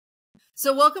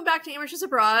So welcome back to Amateurs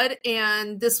Abroad.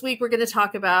 And this week we're going to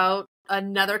talk about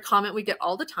another comment we get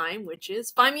all the time, which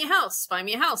is find me a house, find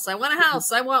me a house. I want a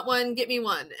house. I want one. Get me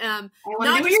one.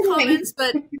 Not just comments,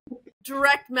 but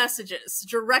direct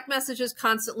messages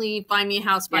constantly find me a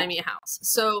house, find me a house.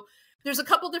 So there's a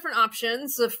couple different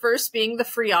options. The first being the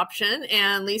free option.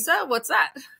 And Lisa, what's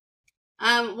that?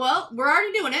 Well, we're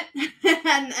already doing it.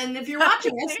 and if you're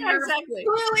watching this, yeah, you're exactly.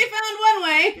 clearly found one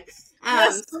way.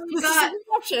 Yes, this is an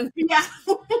option. Yeah.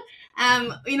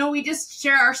 We just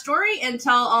share our story and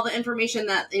tell all the information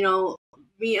that,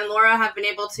 me and Laura have been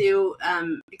able to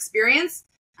experience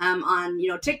on,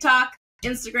 TikTok,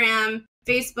 Instagram,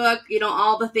 Facebook,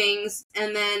 all the things.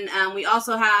 And then we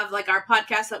also have like our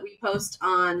podcast that we post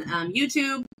on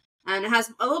YouTube, and it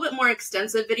has a little bit more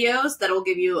extensive videos that will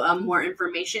give you more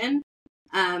information.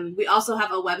 We also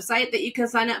have a website that you can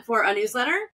sign up for a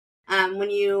newsletter.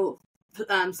 When you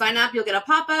sign up, you'll get a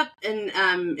pop-up,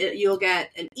 and you'll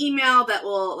get an email that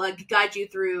will guide you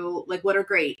through what are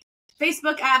great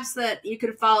Facebook apps that you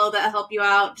can follow that help you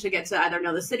out to get to either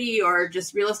know the city or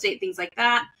just real estate, things like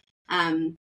that.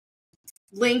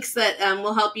 Links that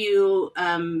will help you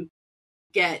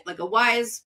get a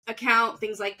Wise account,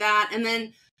 things like that. And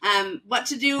then what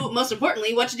to do, most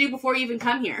importantly, what to do before you even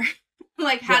come here.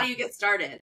 How do you get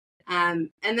started? And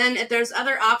then if there's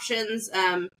other options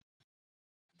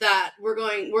that we're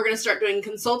going to start doing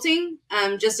consulting,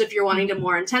 just if you're wanting to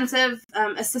more intensive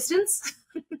assistance.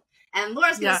 And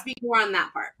Laura's going to speak more on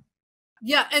that part.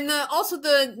 Yeah, and also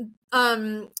the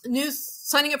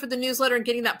signing up for the newsletter and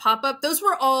getting that pop-up, those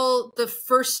were all the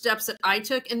first steps that I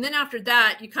took. And then after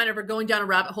that, you kind of are going down a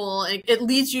rabbit hole, and it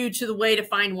leads you to the way to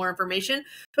find more information.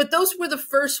 But those were the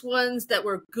first ones that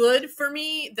were good for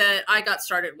me that I got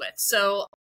started with. So,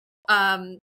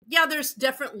 yeah, there's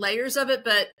different layers of it,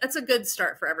 but that's a good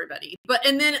start for everybody.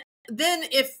 And then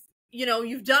if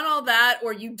you've done all that,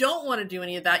 or you don't want to do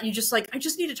any of that, you just I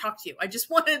just need to talk to you. I just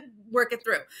want to work it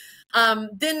through.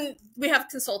 Then we have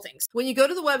consulting. When you go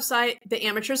to the website,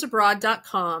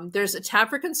 theamateursabroad.com, there's a tab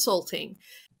for consulting.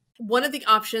 One of the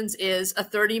options is a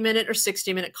 30-minute or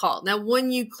 60-minute call. Now,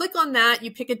 when you click on that,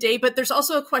 you pick a date, but there's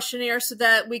also a questionnaire so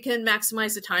that we can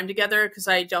maximize the time together, because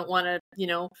I don't want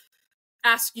to,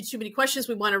 ask you too many questions.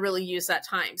 We want to really use that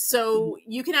time. So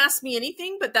you can ask me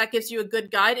anything, but that gives you a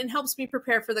good guide and helps me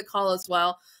prepare for the call as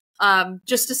well.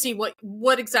 Just to see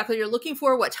what exactly you're looking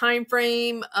for, what time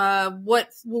frame, what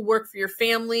will work for your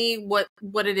family,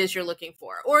 what it is you're looking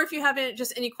for. Or if you have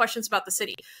just any questions about the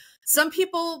city. Some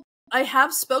people I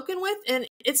have spoken with, and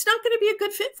it's not going to be a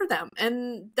good fit for them.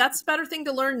 And that's a better thing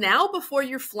to learn now before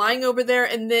you're flying over there,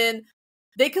 and then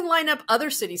they can line up other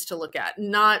cities to look at,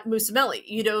 not Mussomeli,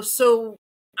 so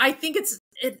I think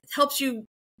it helps you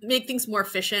make things more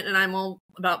efficient, and I'm all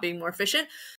about being more efficient.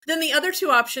 Then the other two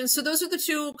options, so those are the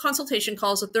two consultation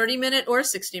calls, a 30-minute or a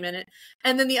 60-minute.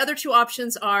 And then the other two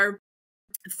options are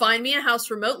find me a house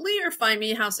remotely or find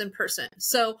me a house in person.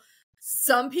 So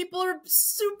some people are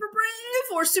super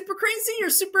brave or super crazy or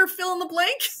super fill in the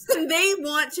blank, and they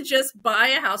want to just buy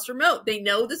a house remote. They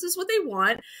know this is what they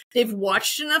want. They've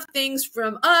watched enough things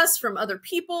from us, from other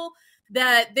people,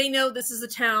 that they know this is a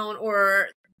town, or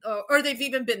they've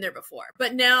even been there before.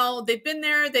 But now they've been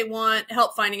there, they want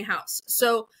help finding a house.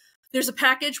 So there's a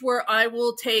package where I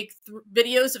will take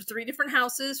videos of 3 different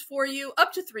houses for you,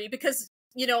 up to 3, because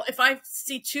if I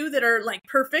see 2 that are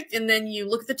perfect, and then you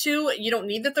look at the 2, you don't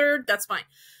need the 3rd, that's fine.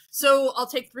 So I'll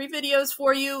take 3 videos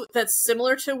for you that's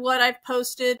similar to what I've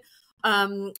posted.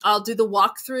 I'll do the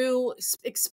walkthrough,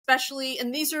 especially,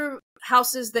 and these are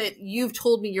houses that you've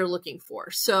told me you're looking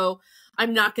for. So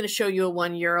I'm not going to show you a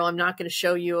 €1. I'm not going to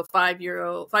show you a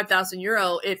 €5, 5,000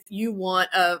 euro if you want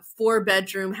a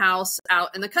 4-bedroom house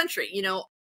out in the country.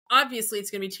 Obviously it's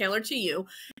going to be tailored to you,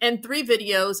 and 3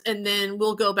 videos, and then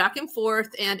we'll go back and forth.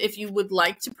 And if you would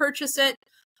like to purchase it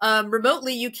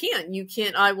remotely, you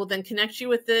can. I will then connect you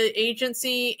with the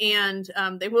agency, and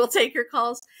they will take your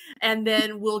calls, and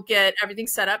then we'll get everything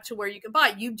set up to where you can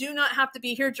buy. You do not have to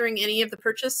be here during any of the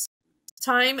purchase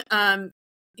time.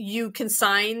 You can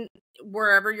sign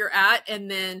wherever you're at, and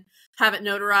then have it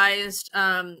notarized,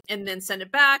 and then send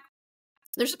it back.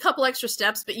 There's a couple extra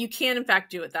steps, but you can in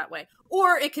fact do it that way.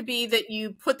 Or it could be that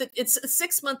you it's a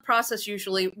 6-month process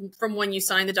usually from when you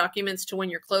sign the documents to when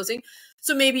you're closing.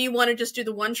 So maybe you want to just do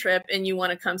the one trip and you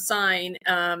want to come sign,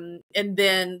 and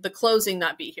then the closing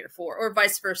not be here for, or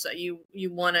vice versa. You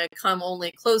want to come only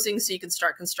at closing so you can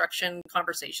start construction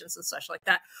conversations and such like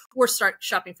that, or start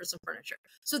shopping for some furniture.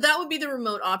 So that would be the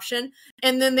remote option.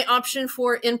 And then the option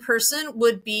for in-person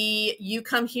would be you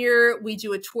come here, we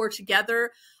do a tour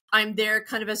together. I'm there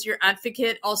kind of as your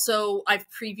advocate. Also, I've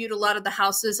previewed a lot of the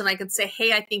houses and I can say,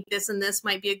 hey, I think this and this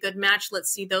might be a good match. Let's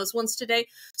see those ones today.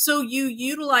 So you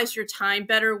utilize your time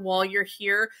better while you're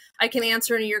here. I can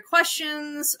answer any of your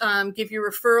questions, give you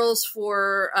referrals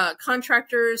for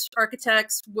contractors,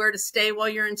 architects, where to stay while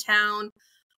you're in town,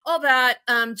 all that,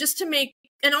 just to make,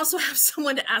 and also have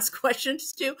someone to ask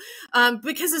questions to,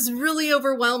 because it's really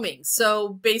overwhelming. So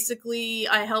basically,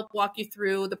 I help walk you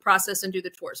through the process and do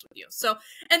the tours with you. So,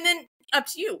 and then up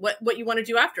to you what you want to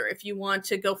do after, if you want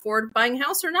to go forward buying a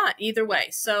house or not, either way.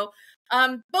 So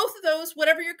both of those,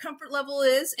 whatever your comfort level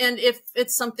is. And if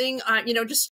it's something,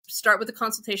 just start with a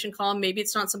consultation call. Maybe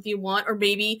it's not something you want, or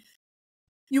maybe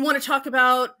you want to talk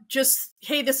about just,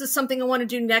 hey, this is something I want to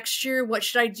do next year. What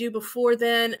should I do before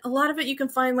then? A lot of it you can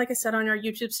find, like I said, on our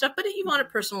YouTube stuff. But if you want it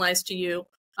personalized to you,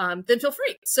 then feel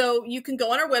free. So you can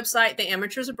go on our website,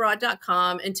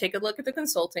 theamateursabroad.com, and take a look at the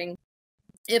consulting.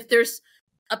 If there's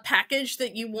a package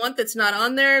that you want that's not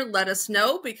on there, let us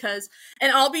know,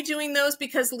 and I'll be doing those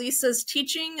because Lisa's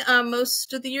teaching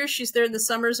most of the year. She's there in the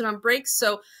summers and on breaks.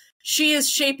 So she is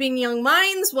shaping young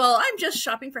minds while I'm just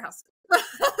shopping for houses.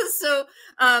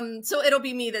 So it'll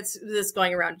be me that's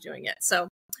going around doing it. So,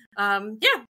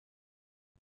 yeah,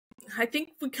 I think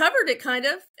we covered it kind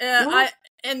of.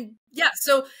 And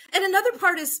another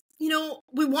part is,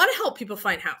 we want to help people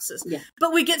find houses,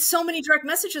 but we get so many direct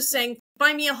messages saying,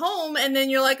 find me a home. And then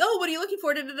you're like, oh, what are you looking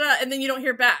for? Da, da, da, and then you don't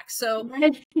hear back. So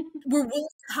we're willing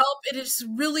to help.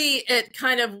 It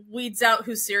kind of weeds out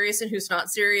who's serious and who's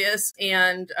not serious.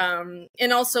 And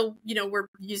also, we're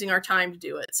using our time to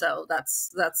do it. So that's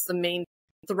the main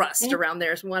thrust around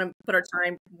there, is we want to put our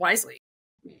time wisely.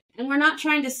 And we're not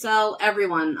trying to sell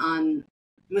everyone on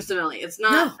Mussomeli. It's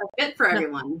not a fit for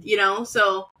everyone,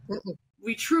 so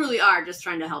we truly are just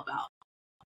trying to help out.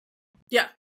 Yeah.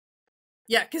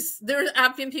 Yeah, because there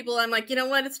have been people I'm like, you know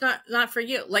what, it's not for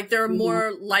you. Like, they're a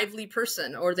more lively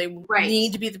person, or they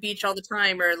need to be at the beach all the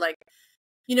time, or like,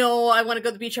 I want to go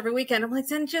to the beach every weekend. I'm like,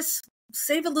 then just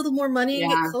save a little more money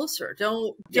and get closer.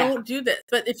 Don't do this.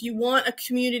 But if you want a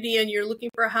community and you're looking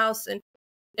for a house and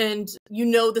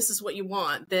this is what you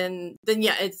want, then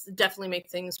it's definitely make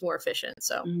things more efficient.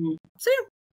 So,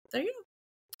 there you go.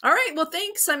 All right. Well,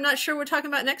 thanks. I'm not sure what we're talking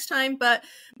about next time, but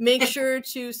make sure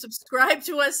to subscribe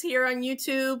to us here on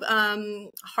YouTube,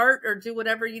 heart, or do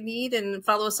whatever you need, and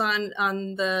follow us on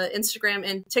the Instagram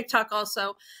and TikTok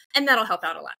also. And that'll help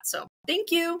out a lot. So thank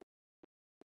you.